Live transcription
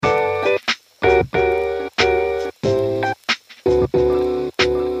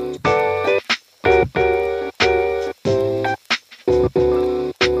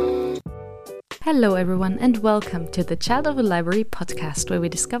Hello everyone and welcome to the Child of a Library podcast, where we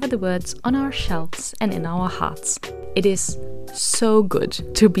discover the words on our shelves and in our hearts. It is so good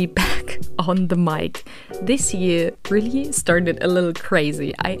to be back on the mic. This year really started a little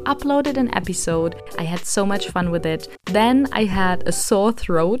crazy. I uploaded an episode, I had so much fun with it. Then I had a sore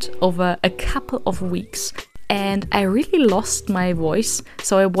throat over a couple of weeks. And I really lost my voice,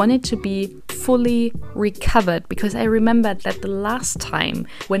 so I wanted to be fully recovered, because I remembered that the last time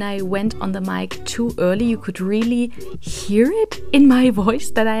when I went on the mic too early, you could really hear it in my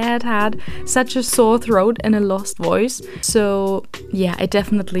voice that I had such a sore throat and a lost voice. So yeah, I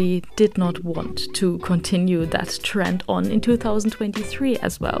definitely did not want to continue that trend on in 2023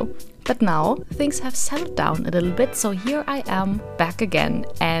 as well. But now things have settled down a little bit, so here I am back again,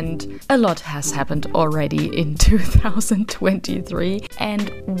 and a lot has happened already in 2023. And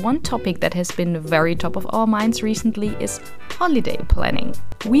one topic that has been very top of our minds recently is holiday planning.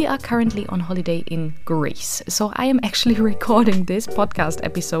 We are currently on holiday in Greece, so I am actually recording this podcast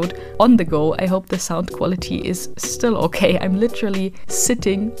episode on the go. I hope the sound quality is still okay. I'm literally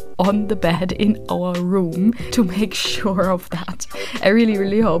sitting on the bed in our room to make sure of that. I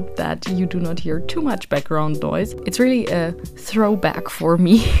really hope that you do not hear too much background noise. It's really a throwback for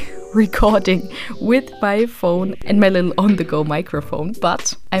me recording with my phone and my little on-the-go microphone,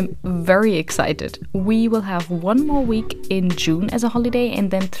 but I'm very excited. We will have one more week in June as a holiday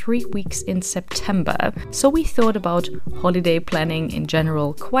and then 3 weeks in September. So we thought about holiday planning in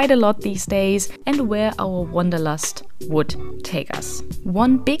general quite a lot these days and where our wanderlust would take us.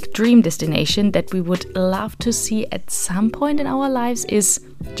 One big dream destination that we would love to see at some point in our lives is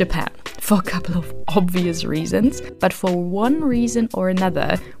Japan, for a couple of obvious reasons, but for one reason or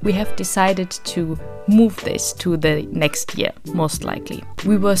another, we have decided to move this to the next year, most likely.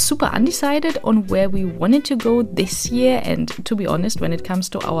 We were super undecided on where we wanted to go this year, and to be honest, when it comes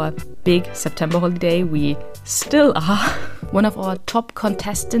to our big September holiday, we still are. One of our top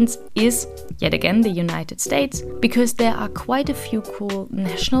contestants is, yet again, the United States, because there are quite a few cool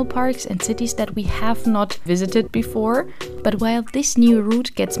national parks and cities that we have not visited before. But while this new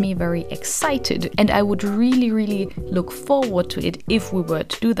route gets me very excited, and I would really look forward to it if we were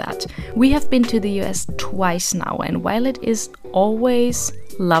to do that, we have been to the US twice now, and while it is always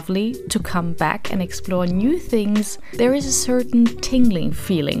lovely to come back and explore new things, there is a certain tingling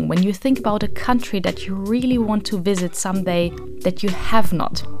feeling when you think about a country that you really want to visit someday that you have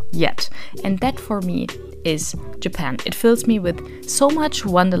not yet. And that for me is Japan. It fills me with so much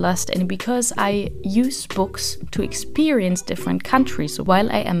wanderlust, and because I use books to experience different countries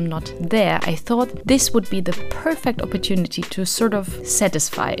while I am not there, I thought this would be the perfect opportunity to sort of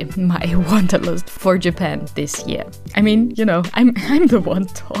satisfy my wanderlust for Japan this year. I mean, you know, I'm the one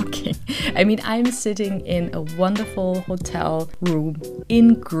talking. I mean, I'm sitting in a wonderful hotel room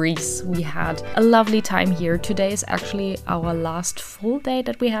in Greece. We had a lovely time here. Today is actually our last full day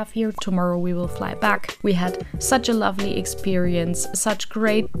that we have here. Tomorrow we will fly back. We had such a lovely experience, such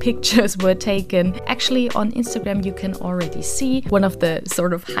great pictures were taken. Actually, on Instagram you can already see one of the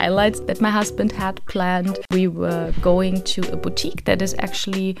sort of highlights that my husband had planned. We were going to a boutique that is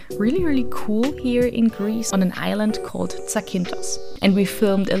actually really cool here in Greece on an island called Zakynthos. And we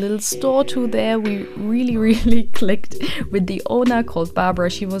filmed a little store tour there. We really clicked with the owner called Barbara.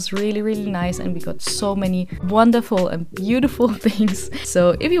 She was really nice, and we got so many wonderful and beautiful things.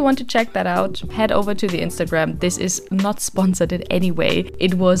 So if you want to check that out, head over to the Instagram. This is not sponsored in any way.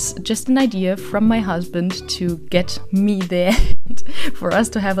 It was just an idea from my husband to get me there for us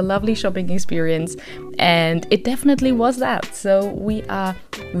to have a lovely shopping experience, and it definitely was that. So we are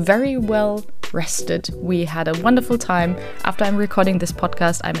very well rested. We had a wonderful time. After I'm recording this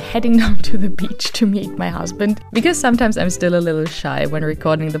podcast, I'm heading down to the beach to meet my husband, because sometimes I'm still a little shy when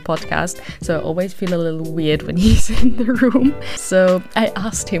recording the podcast, so I always feel a little weird when he's in the room. So I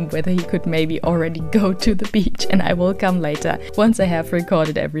asked him whether he could maybe already go to the beach, and I will come later once I have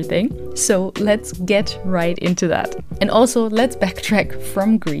recorded everything. So let's get right into that. And also, let's backtrack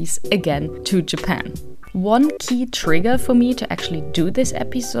from Greece again to Japan. One key trigger for me to actually do this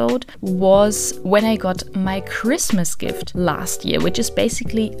episode was when I got my Christmas gift last year, which is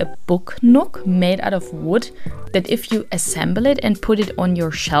basically a book nook made out of wood that if you assemble it and put it on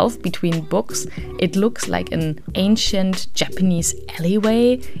your shelf between books, it looks like an ancient Japanese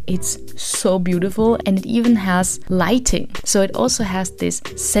alleyway. It's so beautiful, and it even has lighting. So it also has this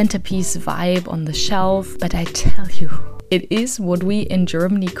centerpiece vibe on the shelf, but I tell you, It is what we in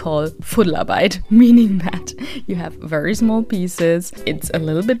Germany call Fuddelarbeit, meaning that you have very small pieces. It's a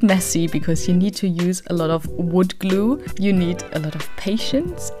little bit messy because you need to use a lot of wood glue. You need a lot of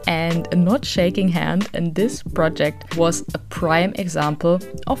patience and a not shaking hand. And this project was a prime example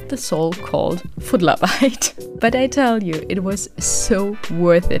of the so-called Fuddelarbeit. But I tell you, it was so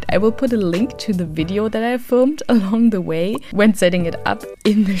worth it. I will put a link to the video that I filmed along the way when setting it up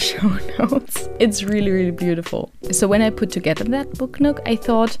in the show notes. It's really, really beautiful. So when I put together that book nook, I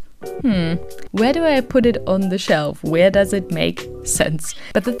thought, where do I put it on the shelf? Where does it make sense?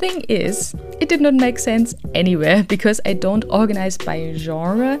 But the thing is, it did not make sense anywhere because I don't organize by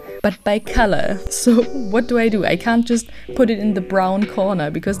genre, but by color. So what do? I can't just put it in the brown corner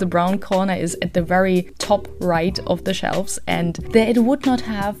because the brown corner is at the very top right of the shelves and there it would not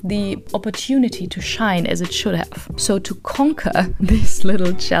have the opportunity to shine as it should have. So to conquer this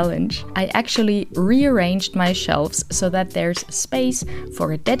little challenge, I actually rearranged my shelves so that there's space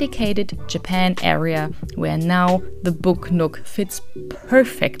for a dedicated Japan area where now the book nook fits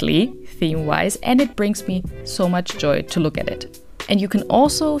perfectly theme-wise, and it brings me so much joy to look at it. And you can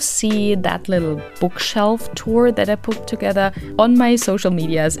also see that little bookshelf tour that I put together on my social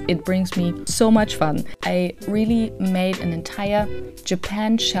medias. It brings me so much fun. I really made an entire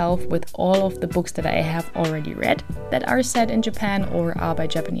Japan shelf with all of the books that I have already read that are set in Japan or are by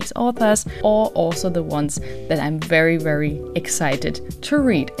Japanese authors, or also the ones that I'm very, very excited to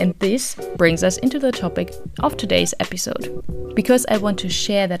read. And this brings us into the topic of today's episode, because I want to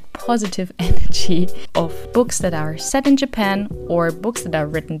share that positive energy of books that are set in Japan or books that are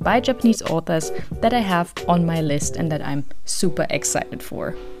written by Japanese authors that I have on my list and that I'm super excited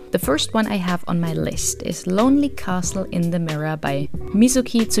for. The first one I have on my list is Lonely Castle in the Mirror by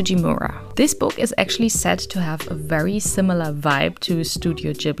Mizuki Tsujimura. This book is actually said to have a very similar vibe to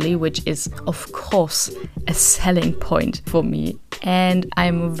Studio Ghibli, which is of course a selling point for me. And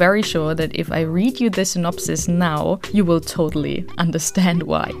I'm very sure that if I read you the synopsis now, you will totally understand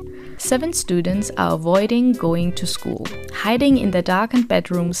why. 7 students are avoiding going to school, hiding in their darkened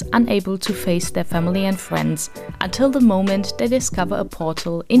bedrooms, unable to face their family and friends, until the moment they discover a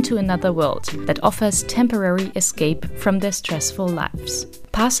portal into another world that offers temporary escape from their stressful lives.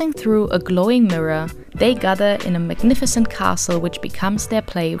 Passing through a glowing mirror, they gather in a magnificent castle which becomes their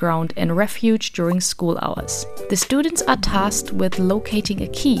playground and refuge during school hours. The students are tasked with locating a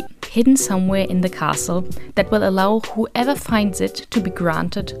key hidden somewhere in the castle that will allow whoever finds it to be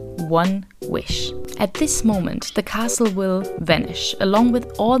granted one wish. At this moment, the castle will vanish, along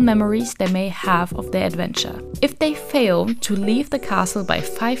with all memories they may have of their adventure. If they fail to leave the castle by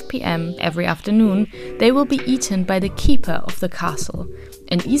 5 p.m. every afternoon, they will be eaten by the keeper of the castle,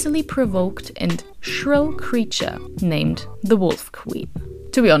 an easily provoked and shrill creature named the Wolf Queen.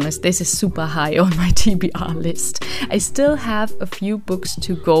 To be honest, this is super high on my TBR list. I still have a few books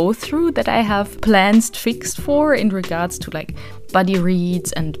to go through that I have plans fixed for in regards to like buddy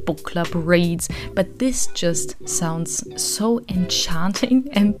reads and book club reads, but this just sounds so enchanting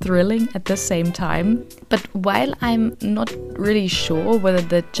and thrilling at the same time. But while I'm not really sure whether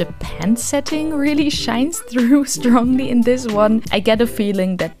the Japan setting really shines through strongly in this one, I get a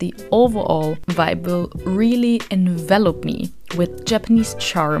feeling that the overall vibe will really envelop me with Japanese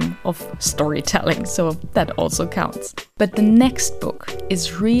charm of storytelling, so that also counts. But the next book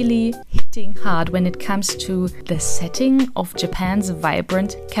is really hitting hard when it comes to the setting of Japan's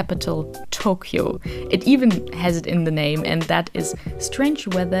vibrant capital, Tokyo. It even has it in the name, and that is Strange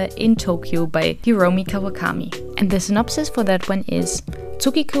Weather in Tokyo by Hiromi Kawakami. And the synopsis for that one is: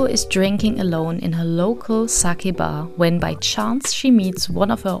 Tsukiko is drinking alone in her local sake bar when by chance she meets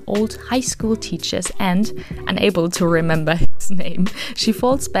one of her old high school teachers and, unable to remember his name, she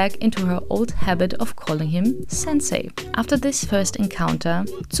falls back into her old habit of calling him Sensei. After this first encounter,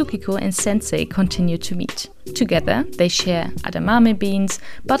 Tsukiko and Sensei continue to meet. Together, they share edamame beans,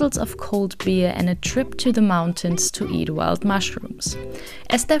 bottles of cold beer, and a trip to the mountains to eat wild mushrooms.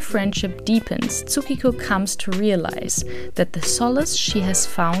 As their friendship deepens, Tsukiko comes to realize that the solace she has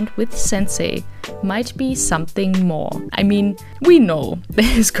found with Sensei might be something more. I mean, we know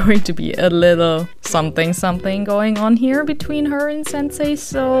there's going to be a little something going on here between her and Sensei,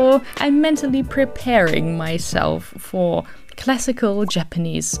 so I'm mentally preparing myself for classical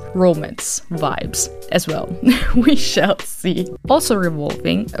Japanese romance vibes as well. We shall see. Also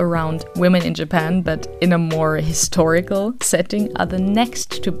revolving around women in Japan, but in a more historical setting, are the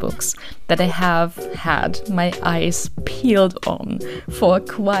next 2 books that I have had my eyes peeled on for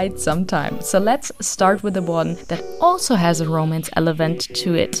quite some time. So let's start with the one that also has a romance element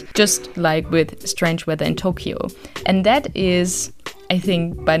to it, just like with Strange Weather in Tokyo. And that is, I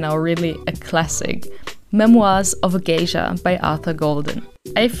think by now, really a classic. Memoirs of a Geisha by Arthur Golden.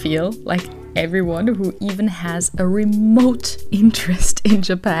 I feel like everyone who even has a remote interest in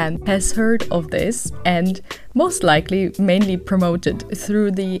Japan has heard of this and most likely mainly promoted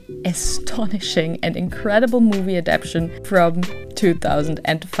through the astonishing and incredible movie adaptation from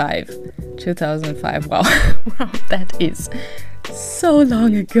 2005. 2005, wow, wow, that is so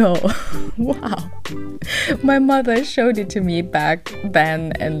long ago. Wow. My mother showed it to me back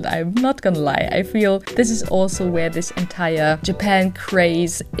then, and I'm not gonna lie, I feel this is also where this entire Japan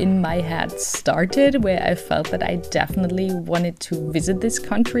craze in my head started, where I felt that I definitely wanted to visit this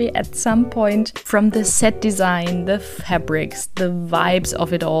country at some point. From the set design, the fabrics, the vibes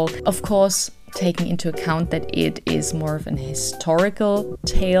of it all. Of course, taking into account that it is more of an historical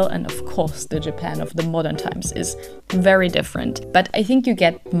tale, and of course the Japan of the modern times is very different. But I think you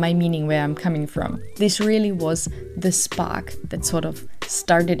get my meaning where I'm coming from. This really was the spark that sort of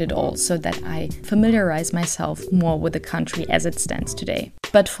started it all, so that I familiarize myself more with the country as it stands today.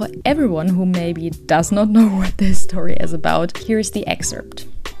 But for everyone who maybe does not know what this story is about, here's the excerpt.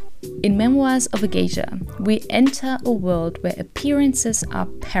 In Memoirs of a Geisha, we enter a world where appearances are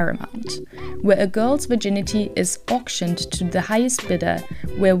paramount, where a girl's virginity is auctioned to the highest bidder,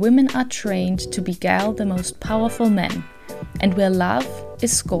 where women are trained to beguile the most powerful men, and where love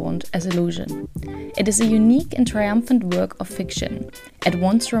is scorned as illusion. It is a unique and triumphant work of fiction, at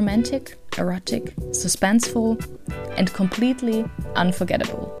once romantic, erotic, suspenseful, and completely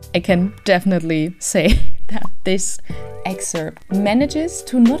unforgettable. I can definitely say that this excerpt manages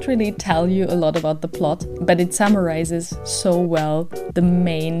to not really tell you a lot about the plot, but it summarizes so well the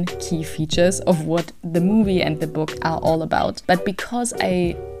main key features of what the movie and the book are all about. But because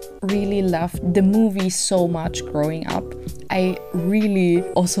I really loved the movie so much growing up, I really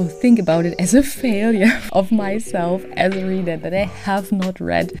also think about it as a failure of myself as a reader that I have not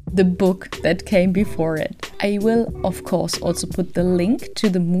read the book that came before it. I will, of course, also put the link to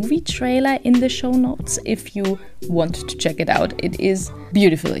the movie trailer in the show notes if you want to check it out. It is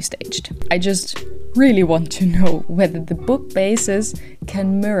beautifully staged. I just really want to know whether the book basis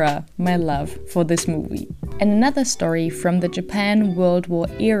can mirror my love for this movie. And another story from the Japan World War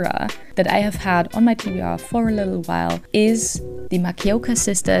era that I have had on my TBR for a little while is The Makioka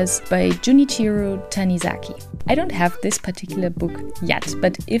Sisters by Junichiro Tanizaki. I don't have this particular book yet,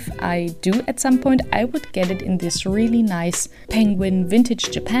 but if I do at some point, I would get it in this really nice Penguin Vintage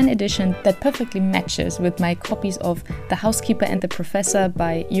Japan edition that perfectly matches with my copies of The Housekeeper and the Professor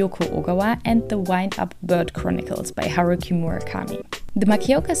by Yoko Ogawa and The Wind-Up Bird Chronicles by Haruki Murakami. The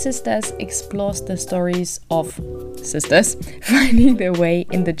Makioka Sisters explores the stories of sisters finding their way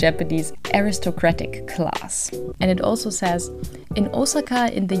in the Japanese aristocratic class. And it also says, in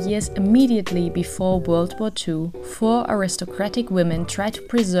Osaka in the years immediately before World War II, 4 aristocratic women try to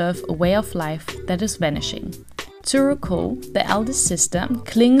preserve a way of life that is vanishing. Tsuruko, the eldest sister,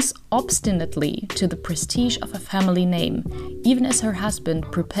 clings obstinately to the prestige of a family name, even as her husband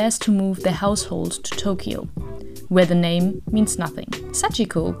prepares to move the household to Tokyo, where the name means nothing.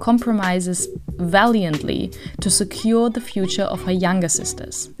 Sachiko compromises valiantly to secure the future of her younger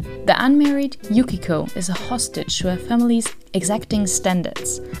sisters. The unmarried Yukiko is a hostage to her family's exacting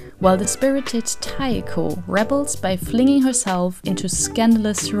standards, while the spirited Taeko rebels by flinging herself into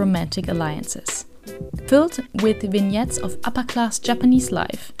scandalous romantic alliances. Filled with vignettes of upper-class Japanese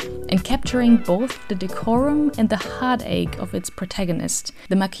life and capturing both the decorum and the heartache of its protagonist,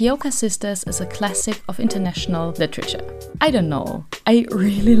 The Makioka Sisters is a classic of international literature. I don't know, I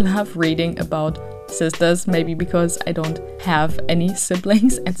really love reading about sisters, maybe because I don't have any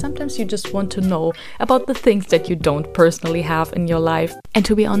siblings, and sometimes you just want to know about the things that you don't personally have in your life. And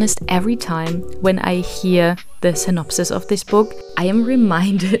to be honest, every time when I hear the synopsis of this book, I am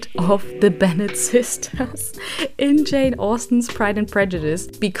reminded of the Bennet sisters in Jane Austen's Pride and Prejudice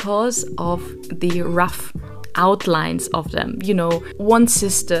because of the rough outlines of them. You know, one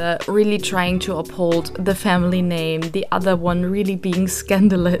sister really trying to uphold the family name, the other one really being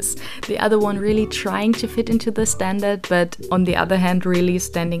scandalous, the other one really trying to fit into the standard, but on the other hand really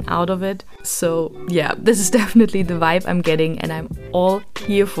standing out of it. So yeah, this is definitely the vibe I'm getting, and I'm all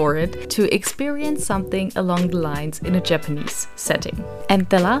here for it, to experience something along the lines in a Japanese setting. And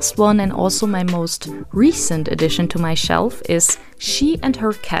the last one, and also my most recent addition to my shelf, is She and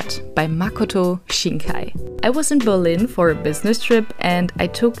Her Cat by Makoto Shinkai. I was in Berlin for a business trip, and I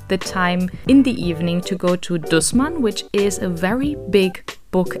took the time in the evening to go to Dussmann, which is a very big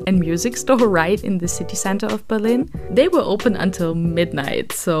book and music store right in the city center of Berlin. They were open until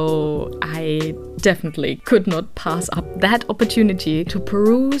midnight, so I definitely could not pass up that opportunity to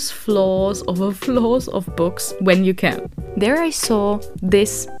peruse floors over floors of books when you can. There I saw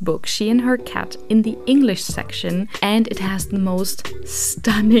this book, She and Her Cat, in the English section, and it has the most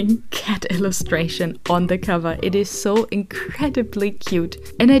stunning cat illustration on the cover. It is so incredibly cute,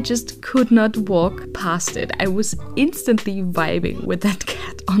 and I just could not walk past it. I was instantly vibing with that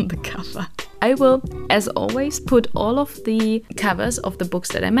cat on the cover. I will, as always, put all of the covers of the books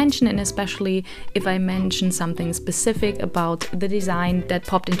that I mention, and especially if I mention something specific about the design that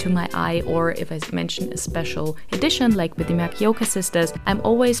popped into my eye, or if I mention a special edition like with the Makioka sisters, I'm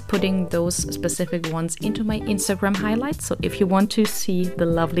always putting those specific ones into my Instagram highlights. So if you want to see the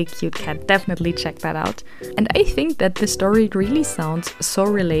lovely cute cat, definitely check that out. And I think that the story really sounds so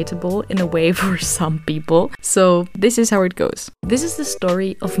relatable in a way for some people. So this is how it goes. This is the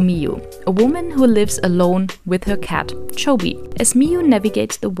story of Miyu, a woman who lives alone with her cat, Chobi. As Miyu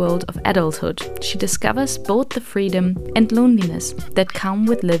navigates the world of adulthood, she discovers both the freedom and loneliness that come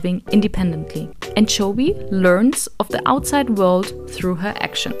with living independently. And Chobi learns of the outside world through her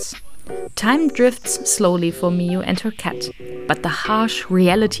actions. Time drifts slowly for Miyu and her cat, but the harsh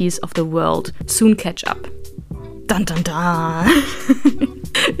realities of the world soon catch up. Dun dun dun!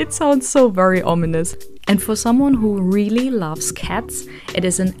 It sounds so very ominous. And for someone who really loves cats, it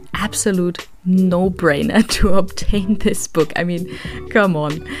is an absolute no-brainer to obtain this book. I mean, come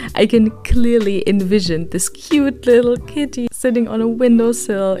on. I can clearly envision this cute little kitty sitting on a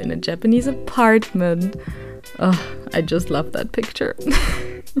windowsill in a Japanese apartment. Oh, I just love that picture.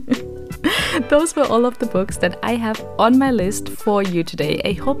 Those were all of the books that I have on my list for you today.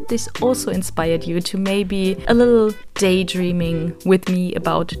 I hope this also inspired you to maybe a little daydreaming with me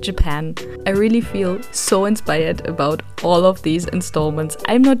about Japan. I really feel so inspired about all of these installments.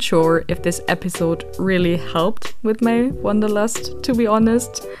 I'm not sure if this episode really helped with my wanderlust, to be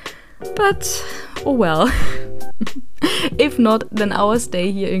honest. But, oh well. If not, then our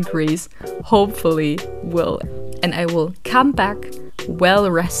stay here in Greece hopefully will. And I will come back well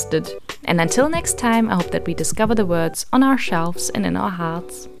rested. And until next time, I hope that we discover the words on our shelves and in our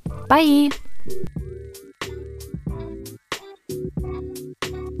hearts. Bye!